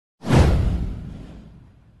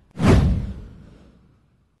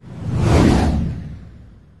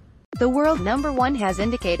The world #1 has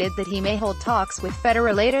indicated that he may hold talks with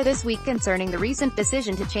Federer later this week concerning the recent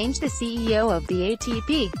decision to change the CEO of the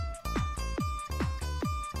ATP.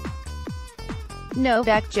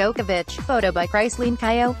 Novak Djokovic, photo by Chrysaline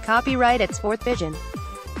Kyo, copyright at Sport Vision.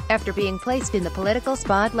 After being placed in the political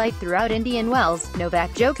spotlight throughout Indian Wells,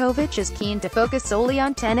 Novak Djokovic is keen to focus solely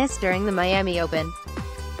on tennis during the Miami Open.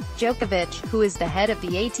 Djokovic, who is the head of the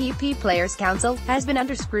ATP Players' Council, has been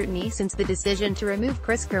under scrutiny since the decision to remove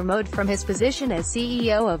Chris Kermode from his position as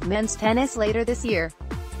CEO of men's tennis later this year.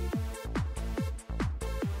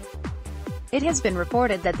 It has been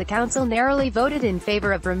reported that the council narrowly voted in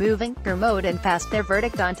favor of removing Kermode and passed their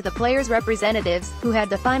verdict on to the players' representatives, who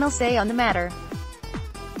had the final say on the matter.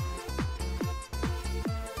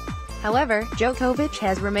 However, Djokovic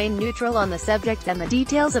has remained neutral on the subject and the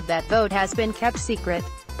details of that vote has been kept secret,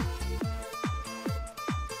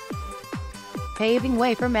 paving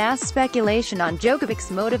way for mass speculation on Djokovic's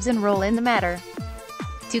motives and role in the matter.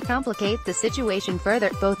 To complicate the situation further,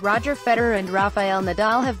 both Roger Federer and Rafael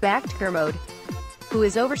Nadal have backed Kermode, who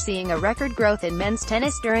is overseeing a record growth in men's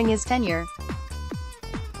tennis during his tenure.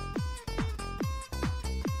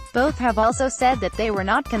 Both have also said that they were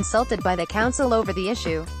not consulted by the council over the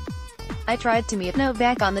issue. "I tried to meet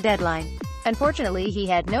Novak on the deadline. Unfortunately he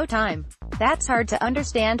had no time. That's hard to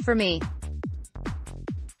understand for me.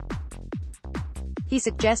 He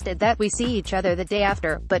suggested that we see each other the day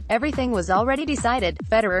after, but everything was already decided,"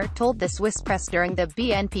 Federer told the Swiss press during the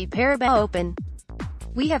BNP Paribas Open.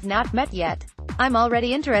 "We have not met yet. I'm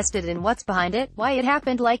already interested in what's behind it, why it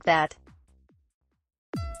happened like that.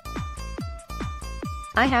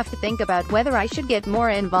 I have to think about whether I should get more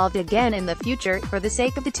involved again in the future, for the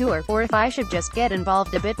sake of the tour, or if I should just get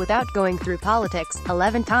involved a bit without going through politics."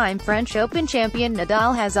 11-time French Open champion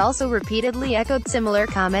Nadal has also repeatedly echoed similar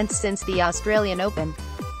comments since the Australian Open,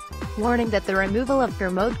 warning that the removal of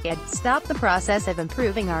Kermode could stop the process of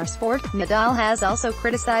improving our sport. Nadal has also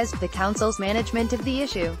criticized the council's management of the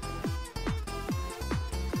issue.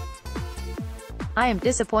 "I am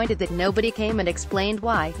disappointed that nobody came and explained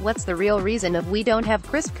why. What's the real reason of we don't have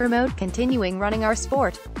Chris Kermode continuing running our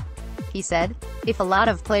sport?" he said. "If a lot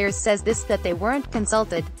of players says this, that they weren't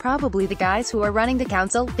consulted, probably the guys who are running the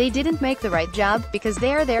council, they didn't make the right job, because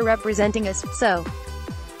they're there representing us, so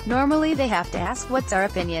normally they have to ask what's our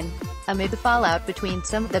opinion." Amid the fallout between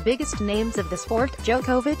some of the biggest names of the sport,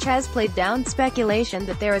 Djokovic has played down speculation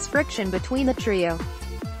that there is friction between the trio.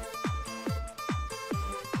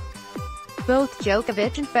 Both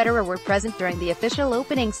Djokovic and Federer were present during the official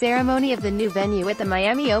opening ceremony of the new venue at the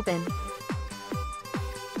Miami Open.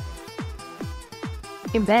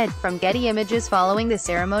 Embed from Getty Images. Following the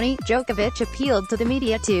ceremony, Djokovic appealed to the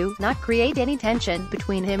media to not create any tension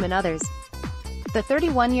between him and others. The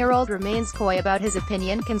 31-year-old remains coy about his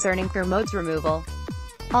opinion concerning Kermode's removal,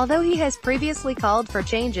 although he has previously called for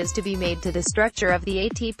changes to be made to the structure of the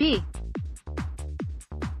ATP.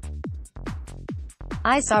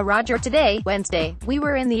 "I saw Roger today, Wednesday. We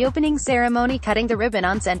were in the opening ceremony cutting the ribbon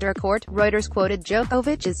on center court," Reuters quoted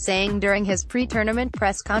Djokovic as saying during his pre-tournament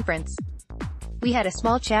press conference. "We had a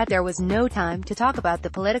small chat. There was no time to talk about the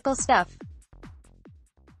political stuff.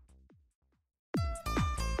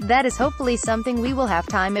 That is hopefully something we will have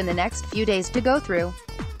time in the next few days to go through.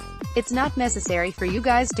 It's not necessary for you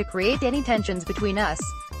guys to create any tensions between us.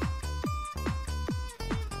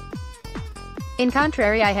 In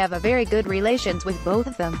contrary, I have a very good relations with both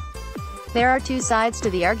of them. There are two sides to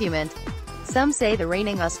the argument. Some say the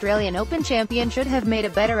reigning Australian Open champion should have made a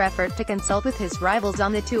better effort to consult with his rivals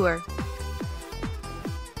on the tour.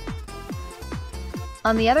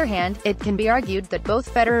 On the other hand, it can be argued that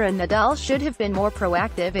both Federer and Nadal should have been more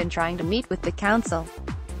proactive in trying to meet with the council."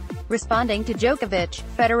 Responding to Djokovic,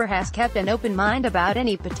 Federer has kept an open mind about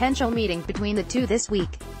any potential meeting between the two this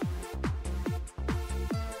week,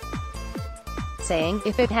 saying,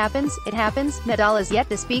 "If it happens, it happens." Nadal is yet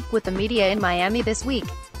to speak with the media in Miami this week.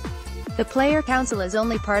 "The player council is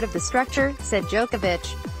only part of the structure," said Djokovic.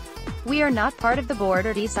 "We are not part of the board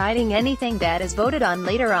or deciding anything that is voted on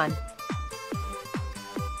later on.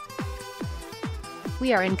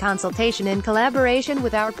 We are in consultation and collaboration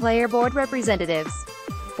with our player board representatives.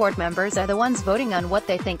 Board members are the ones voting on what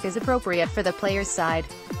they think is appropriate for the players' side."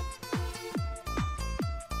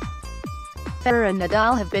 Federer and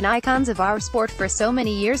Nadal have been icons of our sport for so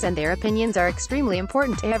many years, and their opinions are extremely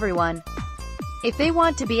important to everyone. If they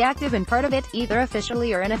want to be active and part of it, either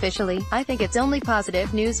officially or unofficially, I think it's only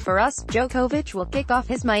positive news for us. Djokovic will kick off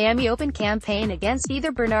his Miami Open campaign against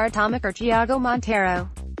either Bernard Tomic or Thiago Monteiro.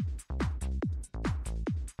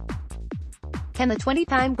 Can the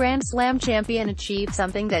 20-time Grand Slam champion achieve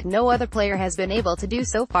something that no other player has been able to do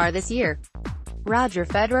so far this year? Roger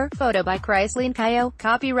Federer, photo by Chrysaline Caio,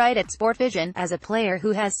 copyright at Sportvision. As a player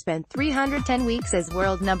who has spent 310 weeks as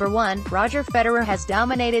world number 1, Roger Federer has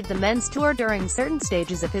dominated the men's tour during certain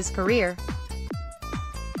stages of his career.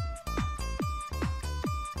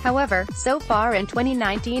 However, so far in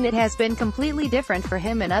 2019 it has been completely different for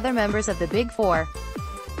him and other members of the Big Four.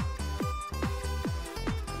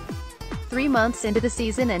 3 months into the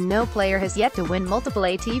season and no player has yet to win multiple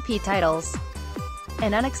ATP titles.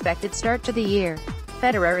 An unexpected start to the year.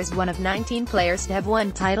 Federer is one of 19 players to have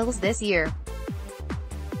won titles this year.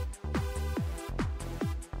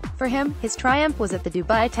 For him, his triumph was at the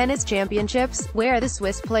Dubai Tennis Championships, where the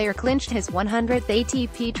Swiss player clinched his 100th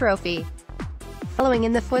ATP trophy. Following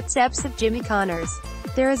in the footsteps of Jimmy Connors,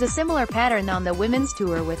 there is a similar pattern on the women's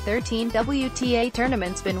tour, with 13 WTA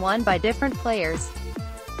tournaments been won by different players.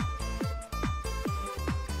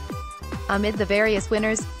 Amid the various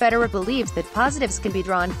winners, Federer believes that positives can be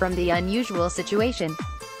drawn from the unusual situation,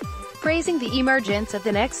 praising the emergence of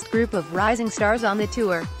the next group of rising stars on the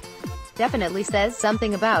tour. Definitely says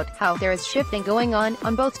something about how there is shifting going on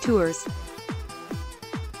both tours.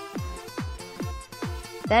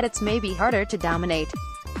 That it's maybe harder to dominate,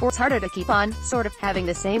 or it's harder to keep on, sort of, having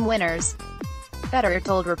the same winners, Federer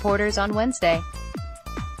told reporters on Wednesday.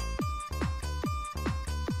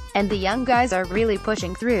 And the young guys are really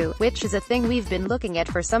pushing through, which is a thing we've been looking at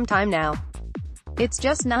for some time now. It's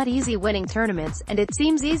just not easy winning tournaments, and it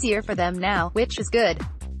seems easier for them now, which is good.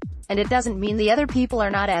 And it doesn't mean the other people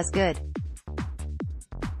are not as good.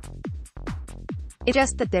 It's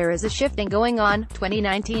just that there is a shifting going on.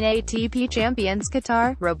 2019 ATP champions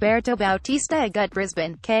Qatar, Roberto Bautista Agut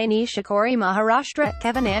Brisbane, Kei Nishikori Maharashtra,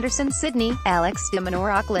 Kevin Anderson Sydney, Alex de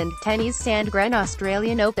Minaur Auckland, Tennis Sandgren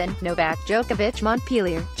Australian Open, Novak Djokovic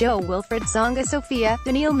Montpellier, Joe Wilfried Tsonga Sofia,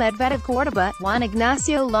 Daniil Medvedev Cordoba, Juan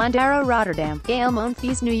Ignacio Londero Rotterdam, Gael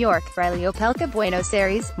Monfils New York, Riley Opelka Buenos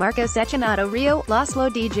Aires, Marcos Echinado Rio,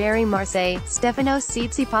 Laszlo Di Jerry Marseille, Stefanos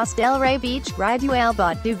Tsitsipas Delray Beach, Rafael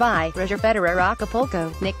Nadal Dubai, Roger Federer Acapulco,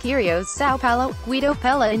 Nick Kyrgios Sao Paulo, Guido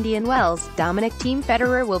Pella Indian Wells, Dominic Thiem.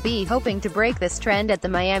 Federer will be hoping to break this trend at the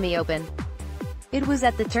Miami Open. It was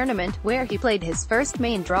at the tournament where he played his first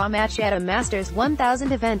main draw match at a Masters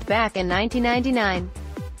 1000 event back in 1999.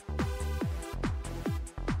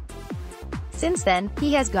 Since then,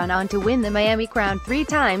 he has gone on to win the Miami crown 3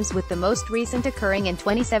 times, with the most recent occurring in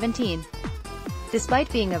 2017.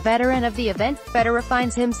 Despite being a veteran of the event, Federer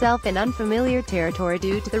finds himself in unfamiliar territory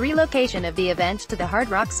due to the relocation of the event to the Hard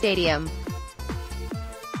Rock Stadium,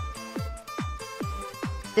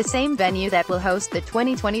 the same venue that will host the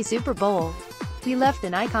 2020 Super Bowl. We left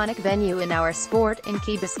an iconic venue in our sport in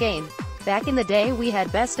Key Biscayne. Back in the day we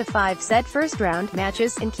had best-of-5 set first-round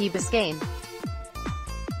matches in Key Biscayne.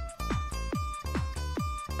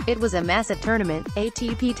 It was a massive tournament,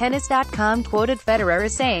 ATPtennis.com quoted Federer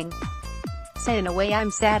as saying. "So in a way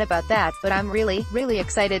I'm sad about that, but I'm really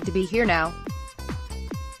excited to be here now.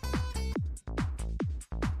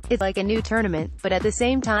 It's like a new tournament, but at the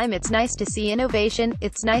same time it's nice to see innovation,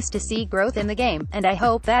 it's nice to see growth in the game, and I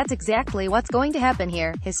hope that's exactly what's going to happen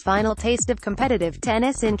here." His final taste of competitive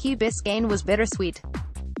tennis in Key Biscayne was bittersweet.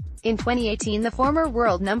 In 2018 the former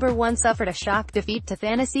world number 1 suffered a shock defeat to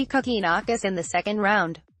Thanasi Kokkinakis in the second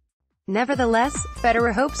round. Nevertheless,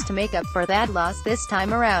 Federer hopes to make up for that loss this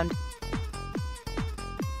time around.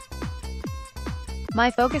 "My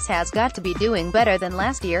focus has got to be doing better than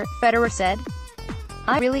last year," Federer said.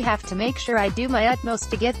 "I really have to make sure I do my utmost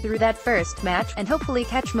to get through that first match, and hopefully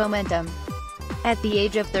catch momentum." At the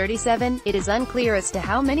age of 37, it is unclear as to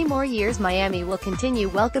how many more years Miami will continue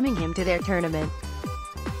welcoming him to their tournament.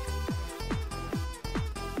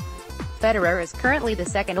 Federer is currently the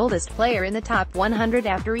second oldest player in the top 100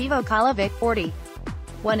 after Ivo Kolovic, 40.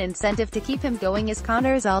 One incentive to keep him going is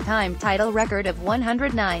Connor's all-time title record of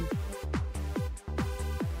 109.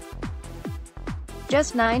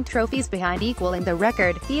 Just 9 trophies behind equaling the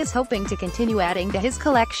record, he is hoping to continue adding to his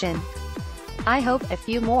collection. "I hope a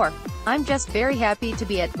few more. I'm just very happy to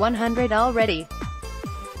be at 100 already.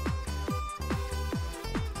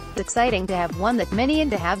 It's exciting to have won that many and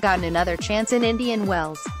to have gotten another chance in Indian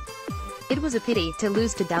Wells. It was a pity to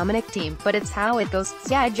lose to Dominic Thiem, but it's how it goes,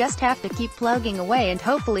 so I just have to keep plugging away and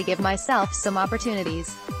hopefully give myself some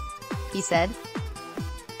opportunities," he said.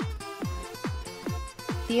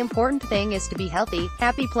 "The important thing is to be healthy,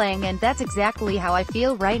 happy playing, and that's exactly how I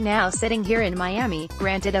feel right now sitting here in Miami."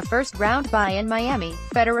 Granted a first-round bye in Miami,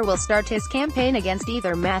 Federer will start his campaign against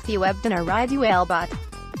either Matthew Ebden or Rafael Nadal.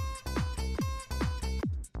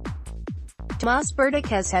 Tomas Berdych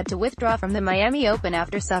has had to withdraw from the Miami Open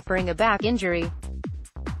after suffering a back injury.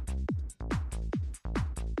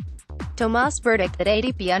 Tomas Berdych at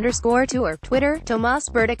ATP_Tour. Twitter. Tomas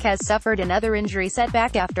Berdych has suffered another injury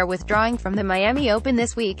setback after withdrawing from the Miami Open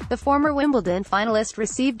this week. The former Wimbledon finalist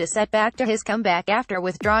received a setback to his comeback after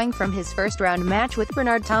withdrawing from his first-round match with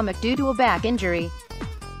Bernard Tomic due to a back injury.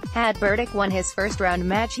 Had Berdych won his first-round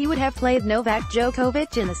match, he would have played Novak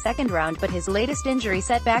Djokovic in the second round, but his latest injury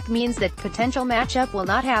setback means that potential matchup will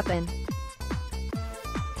not happen.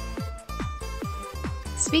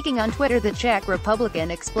 Speaking on Twitter, the Czech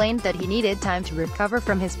Republican explained that he needed time to recover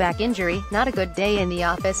from his back injury. Not a good day in the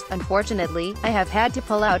office, unfortunately. I have had to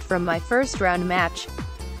pull out from my first-round match.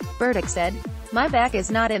 Berdych said, "My back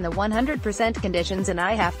is not in the 100% conditions and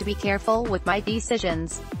I have to be careful with my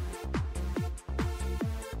decisions.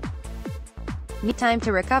 Need time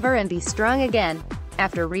to recover and be strong again."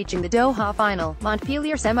 After reaching the Doha final,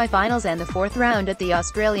 Montpellier semi-finals and the fourth round at the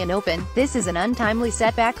Australian Open, this is an untimely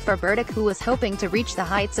setback for Berdych, who was hoping to reach the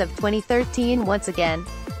heights of 2013 once again.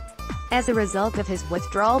 As a result of his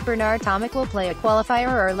withdrawal, Bernard Tomic will play a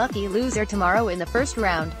qualifier or lucky loser tomorrow in the first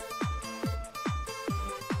round.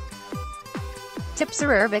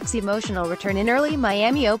 Tipsarevic emotional return in early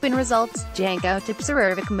Miami Open results. Janko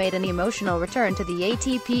Tipsarevic made an emotional return to the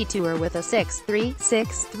ATP Tour with a 6-3,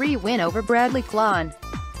 6-3 win over Bradley Klahn.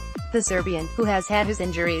 The Serbian, who has had his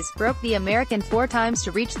injuries, broke the American 4 times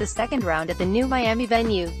to reach the second round at the new Miami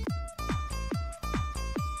venue.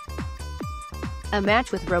 A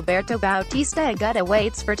match with Roberto Bautista Agut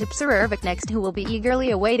awaits for Tipsarevic next, who will be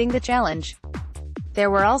eagerly awaiting the challenge. There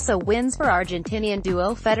were also wins for Argentinian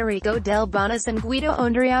duo Federico Del Bonis and Guido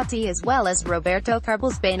Andreatti, as well as Roberto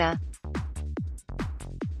Carlos Baena.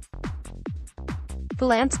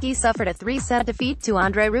 Polanski suffered a 3-set defeat to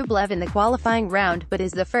Andrei Rublev in the qualifying round, but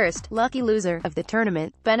is the first lucky loser of the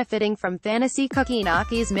tournament, benefiting from Thanasi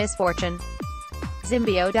Kokinaki's misfortune.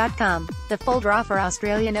 Zimbio.com. The full draw for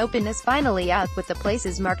Australian Open is finally out, with the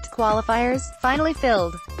places marked qualifiers finally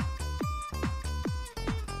filled.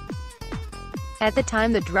 At the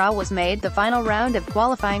time the draw was made, the final round of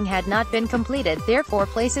qualifying had not been completed, therefore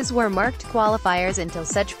places were marked qualifiers until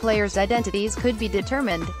such players' identities could be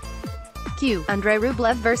determined. Q. Andrei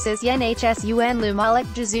Rublev vs Nhsun Lumalik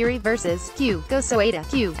Jaziri vs Q. Gosoeda.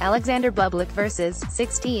 Q. Alexander Bublik vs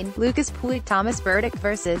 16. Lucas Pouille. Thomas Berdych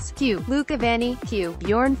vs Q. Luca Vanni. Q.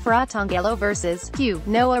 Bjorn Fratangelo vs Q.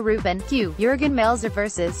 Noah Rubin. Q. Jurgen Melzer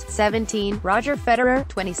vs 17. Roger Federer.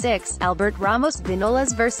 26. Albert Ramos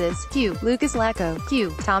Vinolas vs Q. Lucas Lacko.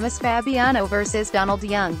 Q. Thomas Fabiano vs Donald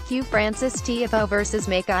Young. Q. Francis Tiafoe vs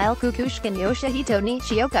Mikhail Kukushkin. Yoshihito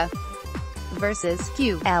Nishioka vs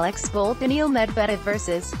Q. Alex Bolt. Daniil Medvedev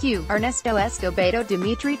vs Q. Ernesto Escobedo.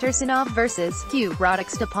 Dmitry Tursunov vs Q.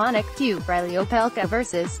 Radek Stepanek. Q. Riley Opelka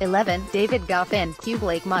vs 11. David Goffin. Q.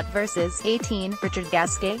 Blake Mott vs 18. Richard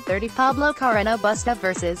Gasquet. 30. Pablo Carreno Busta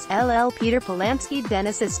vs LL. Peter Polanski.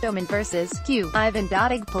 Denis Istomin vs Q. Ivan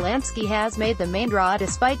Dodig. Polanski has made the main draw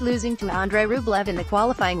despite losing to Andrei Rublev in the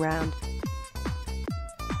qualifying round.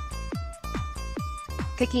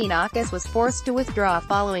 Kokkinakis was forced to withdraw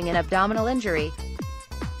following an abdominal injury.